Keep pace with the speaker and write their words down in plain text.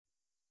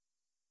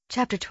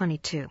Chapter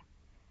 22.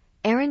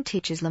 Aaron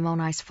teaches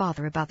Lamoni's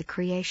father about the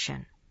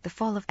creation, the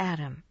fall of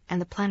Adam,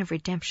 and the plan of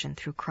redemption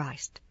through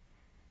Christ.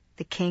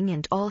 The king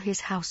and all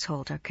his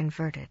household are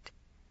converted.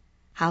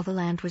 How the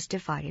land was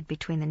divided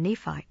between the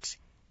Nephites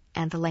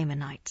and the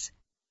Lamanites.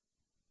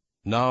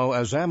 Now,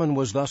 as Ammon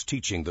was thus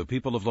teaching the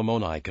people of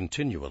Lamoni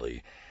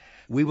continually,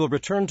 we will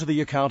return to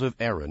the account of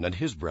Aaron and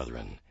his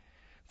brethren.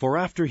 For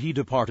after he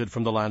departed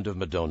from the land of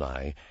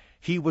Middoni,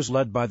 he was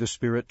led by the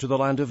Spirit to the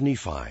land of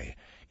Nephi,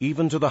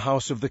 even to the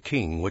house of the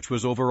king, which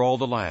was over all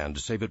the land,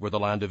 save it were the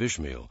land of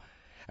Ishmael.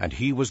 And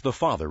he was the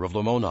father of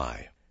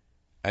Lamoni.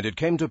 And it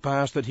came to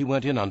pass that he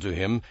went in unto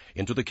him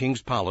into the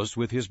king's palace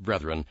with his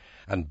brethren,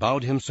 and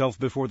bowed himself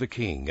before the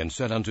king, and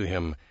said unto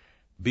him,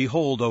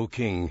 Behold, O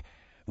king,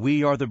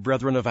 we are the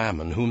brethren of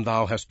Ammon, whom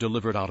thou hast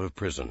delivered out of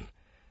prison.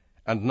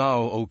 And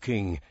now, O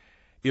king,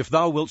 if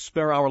thou wilt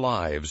spare our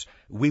lives,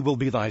 we will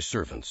be thy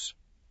servants.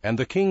 And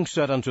the king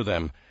said unto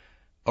them,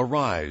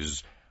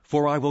 Arise,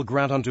 for I will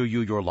grant unto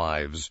you your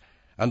lives,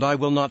 and I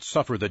will not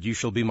suffer that ye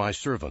shall be my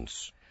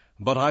servants,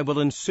 but I will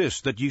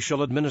insist that ye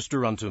shall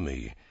administer unto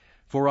me,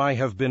 for I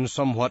have been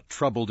somewhat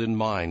troubled in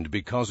mind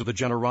because of the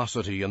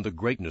generosity and the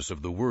greatness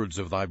of the words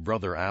of thy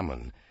brother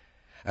Ammon.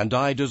 And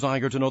I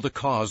desire to know the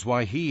cause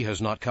why he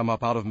has not come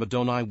up out of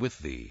Middoni with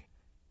thee.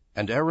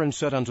 And Aaron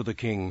said unto the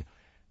king,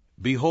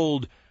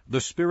 Behold, the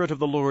Spirit of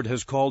the Lord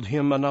has called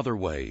him another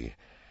way.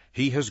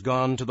 He has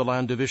gone to the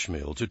land of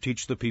Ishmael to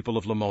teach the people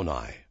of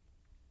Lamoni.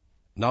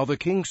 Now the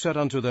king said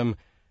unto them,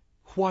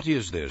 What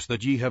is this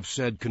that ye have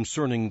said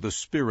concerning the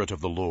Spirit of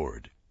the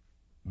Lord?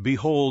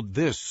 Behold,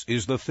 this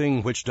is the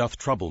thing which doth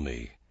trouble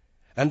me.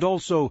 And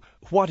also,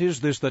 what is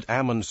this that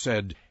Ammon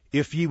said,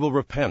 If ye will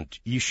repent,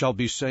 ye shall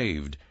be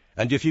saved,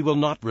 and if ye will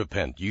not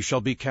repent, ye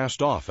shall be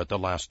cast off at the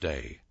last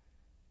day?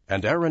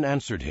 And Aaron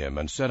answered him,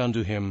 and said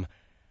unto him,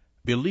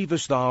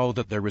 Believest thou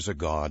that there is a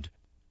God?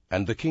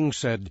 And the king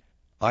said,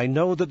 I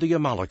know that the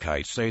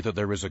Amalekites say that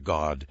there is a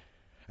God,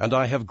 and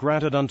I have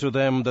granted unto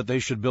them that they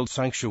should build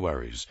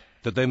sanctuaries,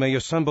 that they may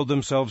assemble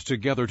themselves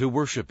together to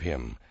worship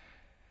him.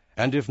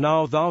 And if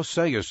now thou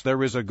sayest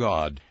there is a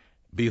God,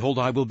 behold,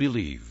 I will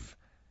believe.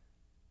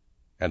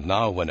 And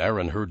now when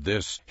Aaron heard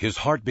this, his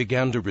heart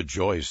began to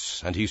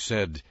rejoice, and he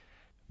said,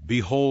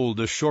 Behold,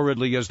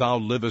 assuredly as thou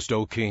livest,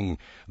 O king,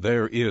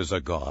 there is a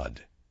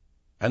God.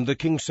 And the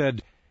king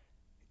said,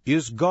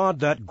 Is God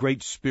that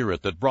great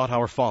Spirit that brought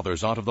our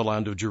fathers out of the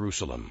land of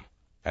Jerusalem?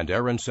 And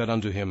Aaron said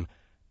unto him,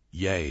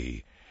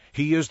 Yea,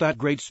 he is that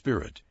great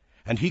Spirit,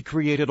 and he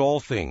created all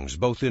things,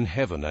 both in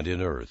heaven and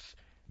in earth.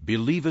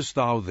 Believest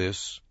thou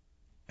this?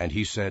 And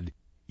he said,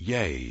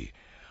 Yea,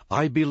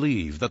 I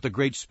believe that the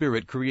great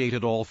Spirit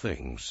created all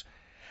things.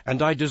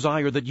 And I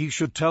desire that ye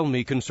should tell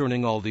me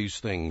concerning all these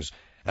things,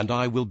 and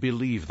I will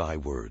believe thy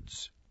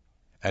words.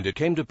 And it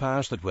came to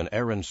pass that when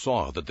Aaron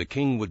saw that the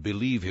king would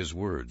believe his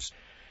words,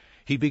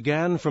 he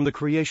began from the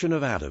creation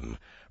of Adam,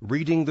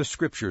 reading the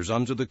Scriptures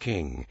unto the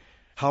king,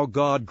 how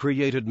God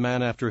created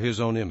man after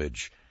his own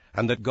image,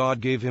 and that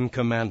God gave him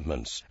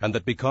commandments, and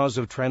that because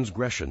of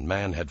transgression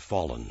man had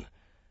fallen.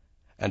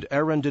 And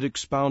Aaron did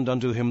expound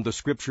unto him the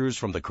Scriptures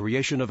from the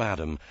creation of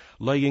Adam,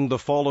 laying the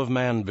fall of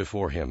man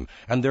before him,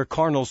 and their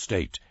carnal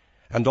state,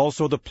 and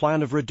also the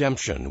plan of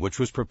redemption, which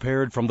was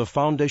prepared from the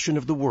foundation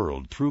of the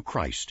world through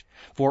Christ,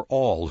 for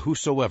all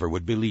whosoever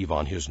would believe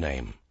on his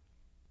name.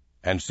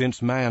 And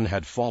since man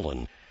had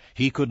fallen,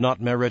 he could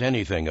not merit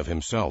anything of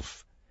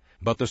himself,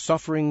 but the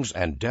sufferings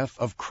and death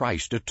of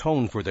Christ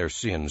atone for their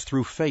sins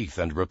through faith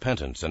and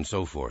repentance, and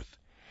so forth.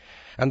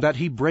 And that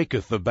he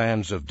breaketh the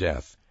bands of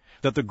death,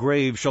 that the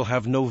grave shall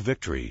have no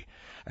victory,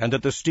 and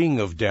that the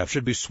sting of death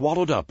should be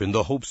swallowed up in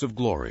the hopes of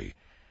glory.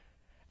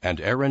 And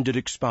Aaron did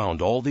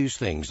expound all these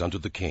things unto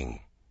the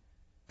king.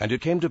 And it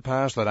came to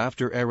pass that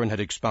after Aaron had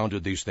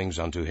expounded these things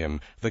unto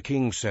him, the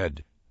king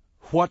said,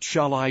 What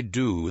shall I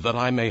do that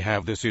I may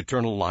have this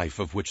eternal life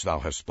of which thou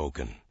hast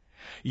spoken?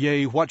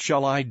 Yea, what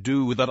shall I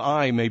do that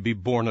I may be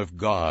born of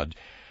God,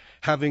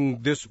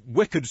 having this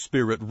wicked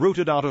spirit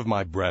rooted out of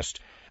my breast,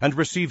 and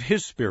receive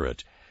his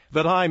Spirit,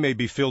 that I may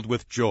be filled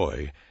with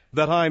joy,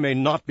 that I may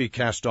not be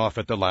cast off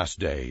at the last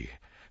day?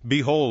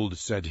 Behold,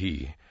 said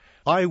he,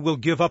 I will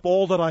give up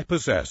all that I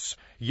possess,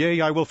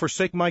 yea, I will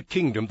forsake my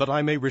kingdom, that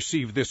I may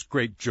receive this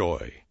great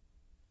joy.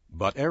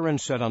 But Aaron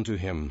said unto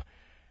him,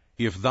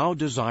 If thou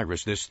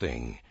desirest this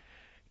thing,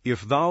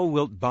 if thou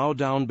wilt bow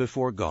down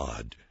before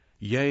God,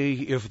 yea,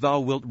 if thou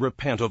wilt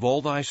repent of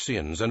all thy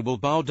sins, and wilt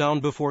bow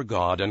down before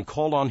God, and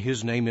call on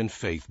his name in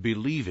faith,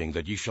 believing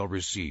that ye shall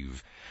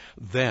receive,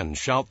 then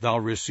shalt thou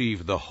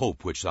receive the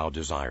hope which thou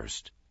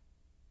desirest.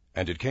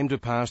 And it came to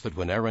pass that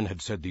when Aaron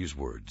had said these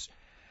words,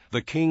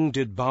 the king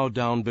did bow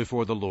down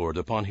before the Lord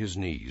upon his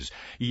knees,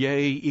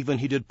 yea, even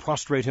he did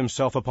prostrate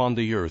himself upon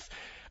the earth,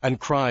 and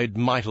cried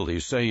mightily,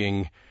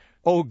 saying,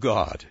 O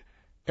God,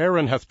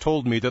 Aaron hath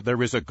told me that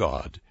there is a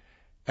God.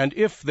 And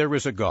if there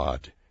is a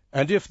God,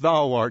 and if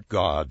thou art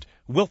God,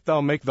 wilt thou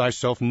make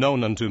thyself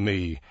known unto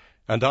me,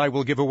 and I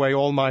will give away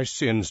all my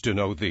sins to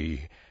know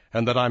thee,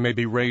 and that I may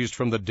be raised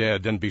from the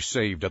dead, and be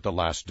saved at the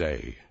last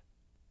day.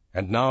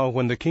 And now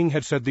when the king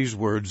had said these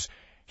words,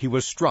 he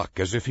was struck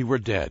as if he were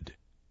dead.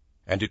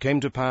 And it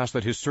came to pass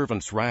that his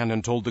servants ran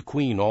and told the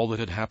queen all that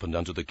had happened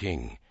unto the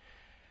king.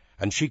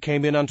 And she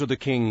came in unto the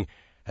king,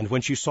 and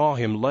when she saw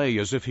him lay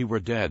as if he were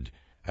dead,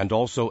 and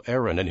also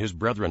Aaron and his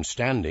brethren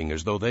standing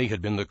as though they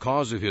had been the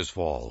cause of his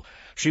fall,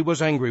 she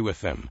was angry with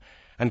them,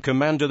 and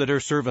commanded that her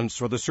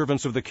servants or the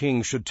servants of the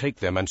king should take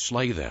them and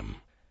slay them.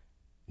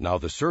 Now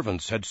the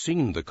servants had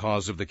seen the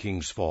cause of the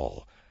king's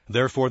fall,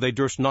 therefore they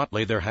durst not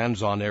lay their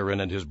hands on Aaron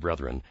and his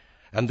brethren.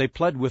 And they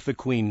pled with the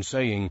queen,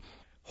 saying,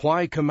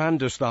 Why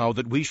commandest thou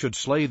that we should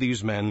slay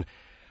these men,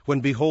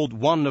 when, behold,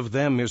 one of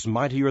them is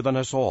mightier than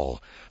us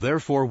all?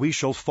 Therefore we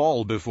shall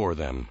fall before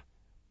them.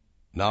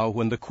 Now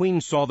when the queen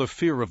saw the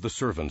fear of the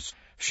servants,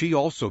 she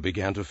also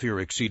began to fear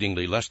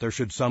exceedingly, lest there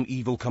should some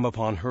evil come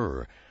upon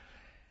her.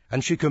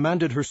 And she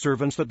commanded her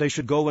servants that they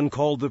should go and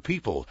call the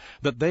people,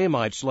 that they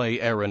might slay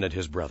Aaron and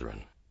his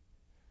brethren.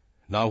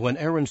 Now when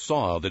Aaron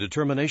saw the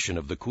determination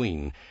of the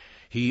queen,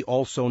 he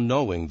also,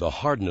 knowing the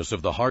hardness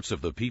of the hearts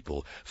of the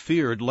people,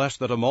 feared lest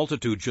that a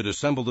multitude should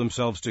assemble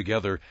themselves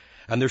together,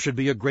 and there should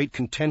be a great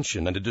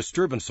contention and a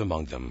disturbance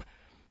among them.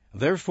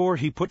 Therefore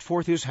he put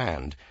forth his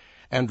hand,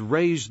 and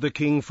raised the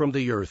king from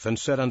the earth, and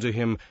said unto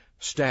him,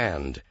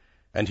 Stand.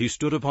 And he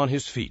stood upon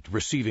his feet,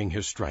 receiving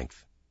his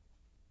strength.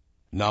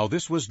 Now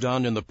this was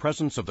done in the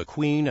presence of the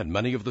queen and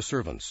many of the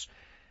servants.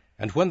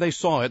 And when they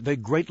saw it, they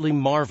greatly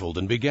marveled,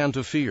 and began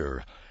to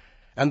fear.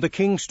 And the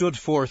king stood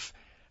forth,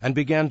 and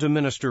began to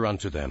minister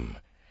unto them.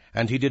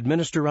 And he did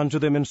minister unto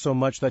them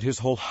insomuch that his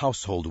whole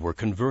household were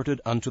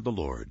converted unto the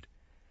Lord.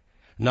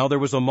 Now there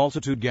was a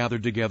multitude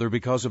gathered together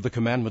because of the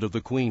commandment of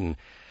the queen,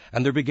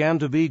 and there began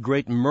to be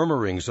great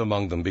murmurings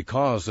among them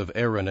because of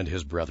Aaron and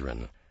his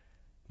brethren.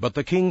 But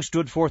the king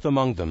stood forth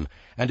among them,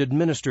 and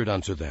administered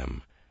unto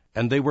them,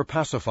 and they were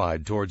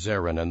pacified towards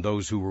Aaron and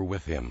those who were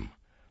with him.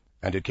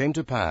 And it came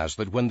to pass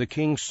that when the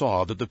king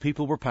saw that the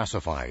people were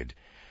pacified,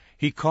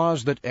 he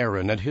caused that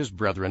Aaron and his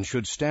brethren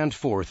should stand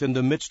forth in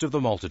the midst of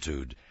the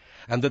multitude,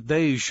 and that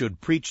they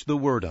should preach the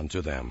word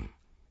unto them.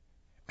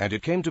 And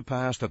it came to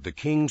pass that the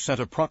king sent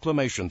a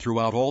proclamation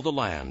throughout all the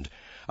land,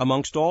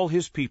 amongst all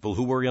his people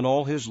who were in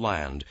all his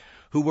land,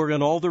 who were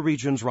in all the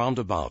regions round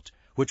about,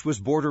 which was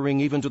bordering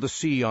even to the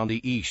sea on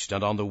the east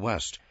and on the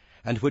west,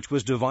 and which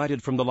was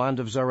divided from the land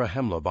of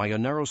Zarahemla by a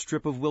narrow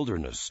strip of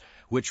wilderness,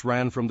 which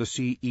ran from the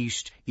sea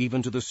east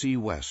even to the sea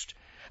west,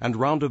 and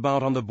round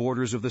about on the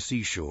borders of the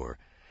seashore,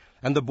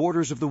 and the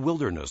borders of the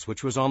wilderness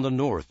which was on the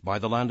north by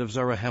the land of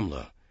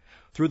Zarahemla,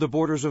 through the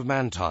borders of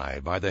Manti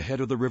by the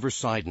head of the river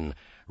Sidon,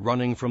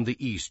 running from the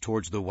east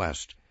towards the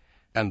west.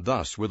 And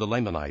thus were the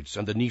Lamanites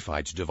and the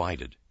Nephites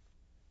divided.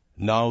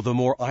 Now the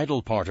more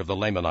idle part of the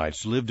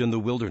Lamanites lived in the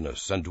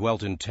wilderness, and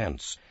dwelt in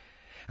tents.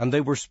 And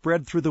they were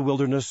spread through the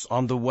wilderness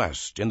on the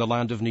west, in the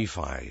land of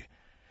Nephi,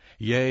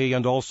 yea,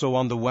 and also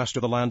on the west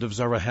of the land of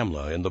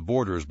Zarahemla, in the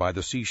borders by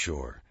the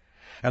seashore,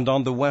 and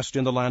on the west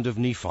in the land of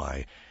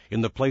Nephi,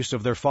 in the place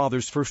of their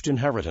fathers' first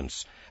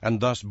inheritance, and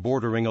thus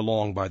bordering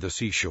along by the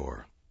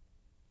seashore.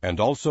 And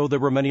also there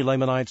were many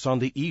Lamanites on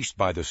the east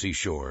by the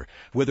seashore,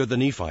 whither the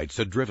Nephites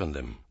had driven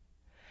them.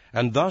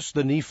 And thus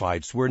the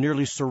Nephites were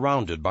nearly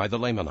surrounded by the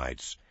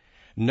Lamanites.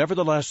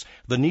 Nevertheless,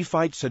 the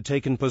Nephites had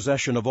taken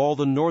possession of all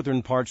the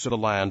northern parts of the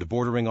land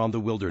bordering on the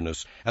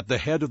wilderness, at the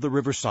head of the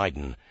river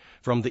Sidon,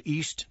 from the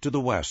east to the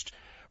west,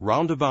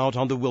 round about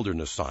on the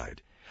wilderness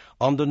side,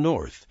 on the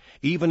north,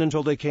 even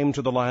until they came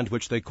to the land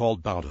which they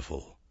called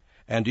Bountiful.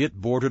 And it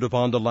bordered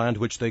upon the land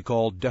which they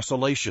called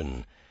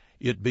Desolation,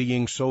 it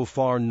being so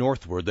far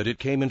northward that it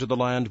came into the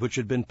land which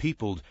had been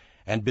peopled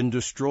and been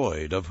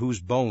destroyed, of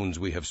whose bones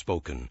we have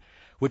spoken,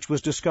 which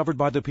was discovered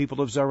by the people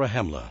of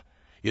Zarahemla,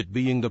 it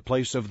being the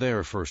place of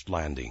their first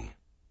landing.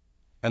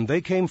 And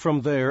they came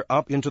from there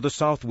up into the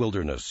south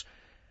wilderness.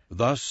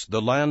 Thus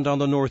the land on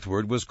the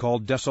northward was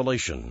called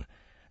Desolation,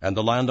 and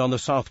the land on the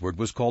southward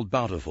was called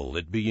Bountiful,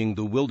 it being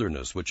the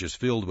wilderness which is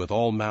filled with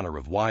all manner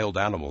of wild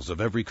animals of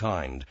every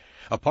kind,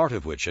 a part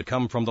of which had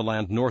come from the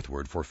land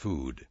northward for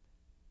food.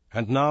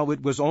 And now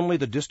it was only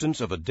the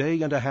distance of a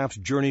day and a half's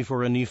journey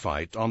for a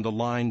Nephite on the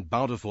line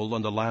Bountiful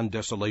and the land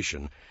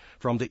Desolation,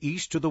 from the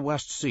east to the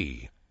west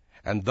sea.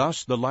 And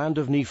thus the land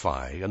of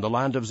Nephi and the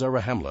land of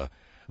Zarahemla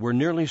were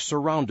nearly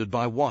surrounded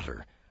by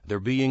water, there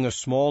being a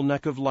small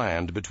neck of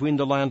land between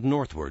the land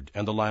northward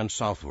and the land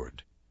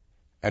southward.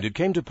 And it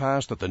came to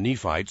pass that the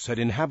Nephites had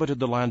inhabited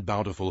the land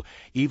Bountiful,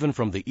 even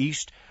from the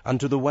east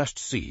unto the west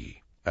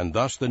sea. And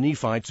thus the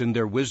Nephites in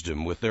their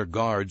wisdom, with their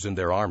guards and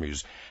their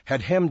armies,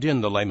 had hemmed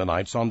in the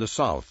Lamanites on the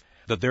south,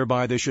 that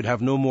thereby they should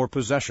have no more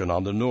possession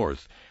on the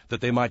north,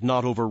 that they might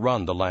not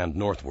overrun the land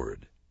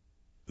northward.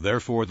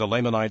 Therefore the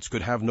Lamanites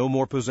could have no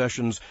more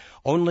possessions,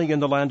 only in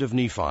the land of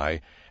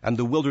Nephi, and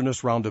the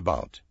wilderness round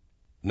about.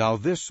 Now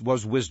this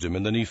was wisdom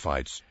in the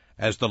Nephites,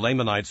 as the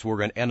Lamanites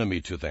were an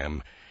enemy to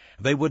them.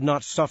 They would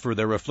not suffer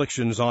their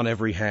afflictions on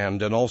every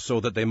hand, and also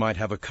that they might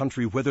have a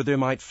country whither they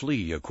might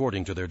flee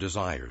according to their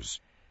desires.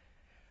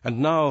 And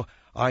now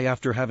I,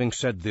 after having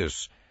said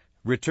this,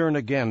 return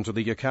again to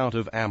the account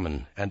of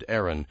Ammon and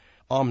Aaron,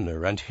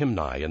 Omner and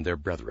Himni and their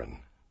brethren.